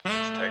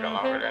taking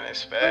longer than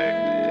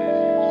expected.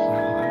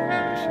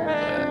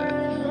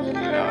 But,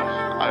 you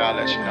know, I gotta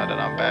let you know that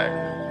I'm back.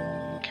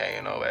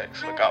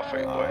 KNOX, look out for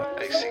your boy.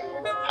 AC,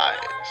 high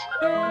ass.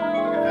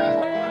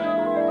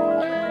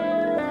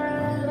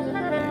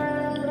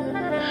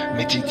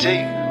 Me GG,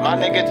 my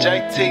nigga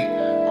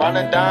JT.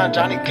 Running down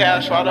Johnny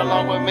Cash right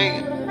along with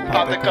me.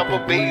 Popped a couple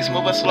B's,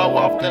 moving slow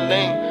off the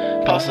lean.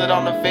 Posted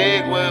on the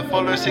fig with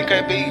fuller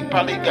CKB.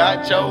 Probably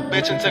got your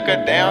bitch and took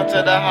her down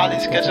to the Holly.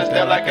 Sketching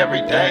still like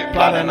every day.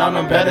 Plotting on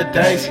them better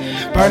days.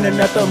 Burning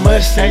at the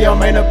mush, send your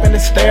man up in the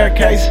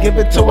staircase. Give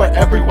it to her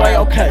every way,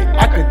 okay,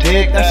 I could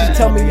dig that. She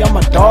tell me I'm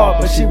a dog,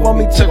 but she want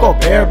me to go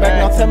bareback.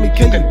 Now tell me,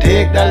 can you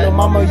dig that? Little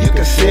mama, you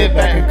can sit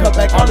back and cut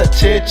back on the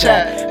chit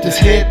chat. Just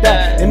hit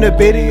that. In the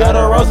bitty of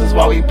the roses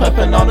while we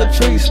puffin' on the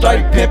tree.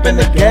 Straight pimpin'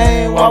 the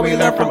game while we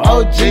learn from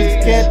OGs.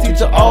 Can't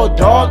teach an old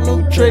dog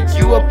new tricks.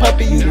 You a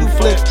puppy, you do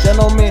flips.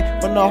 Gentleman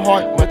from the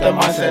heart with the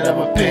mindset of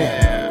a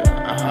pen.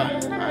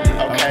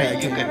 Okay,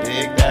 you can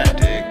dig that,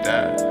 dig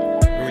that.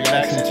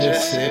 Relax and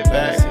just sit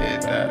back,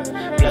 hit that.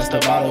 Bless the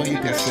bottle, you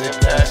can sip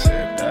that,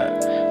 sip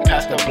that.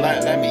 Pass the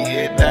blunt, let me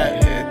hit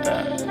that, hit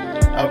that.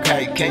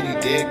 Okay, can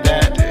you dig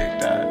that, dig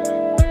that?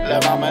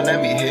 Lil' mama, let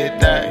me hit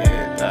that,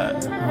 hit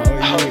that.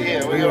 Oh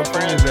yeah, where your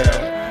friends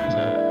at?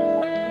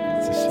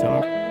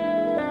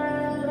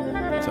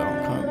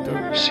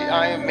 She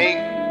eyeing me,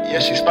 yeah,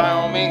 she spy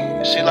on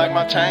me. She like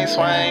my chain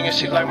swing and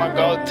she like my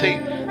gold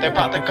teeth. They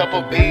popped a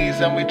couple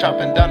B's and we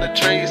dropping down the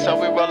tree. So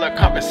we roll a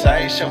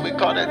conversation, we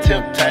call it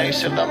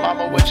temptation. Lil'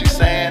 mama, what you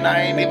saying?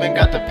 I ain't even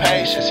got the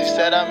patience. She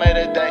said I made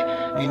a day,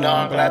 you know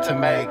I'm glad to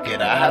make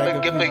it. I have a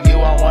gift for you,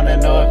 I wanna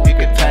know if you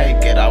can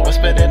take it. I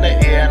whispered in the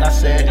ear and I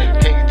said,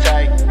 can you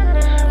take it?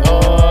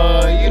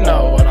 Oh, you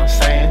know what I'm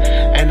saying.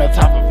 Ain't no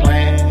time for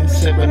playing.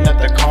 Sipping up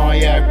the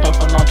cognac,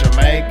 puffing on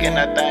Jamaican.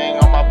 That thing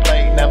on my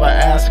plate, never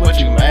ask what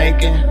you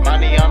making.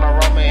 Money on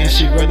aroma and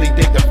she really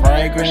dig the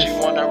fragrance. She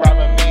wanna ride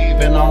with me,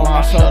 been on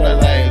my shoulder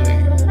lately.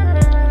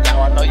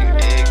 Now I know you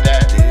dig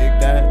that, dig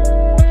that.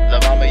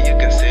 Lil' mama, you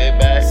can sit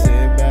back,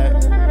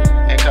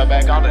 and cut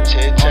back on the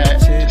chit chat.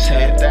 Just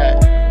hit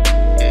that,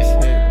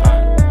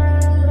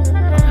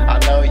 I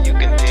know you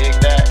can dig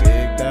that,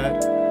 dig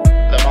that.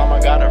 Lil' mama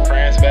got her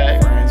friends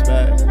back,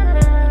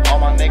 all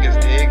my niggas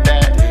dig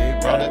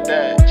that, roll the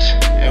dash,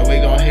 and we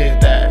gon' hit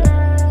that.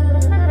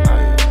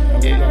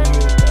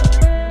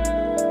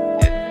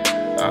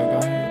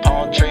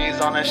 Palm trees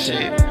on that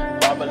shit,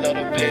 rob a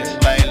little piss,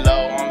 lay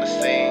low on the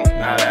scene.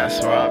 Now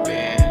that's where I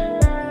been.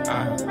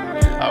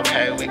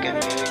 Okay, we can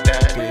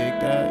dig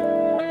that,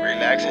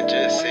 relax and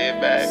just sit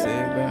back.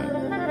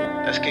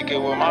 Let's kick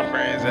it with my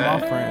friends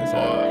at,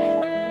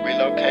 or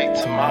relocate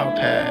to my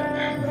pad.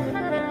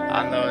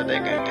 I know they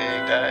can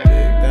dig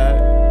that.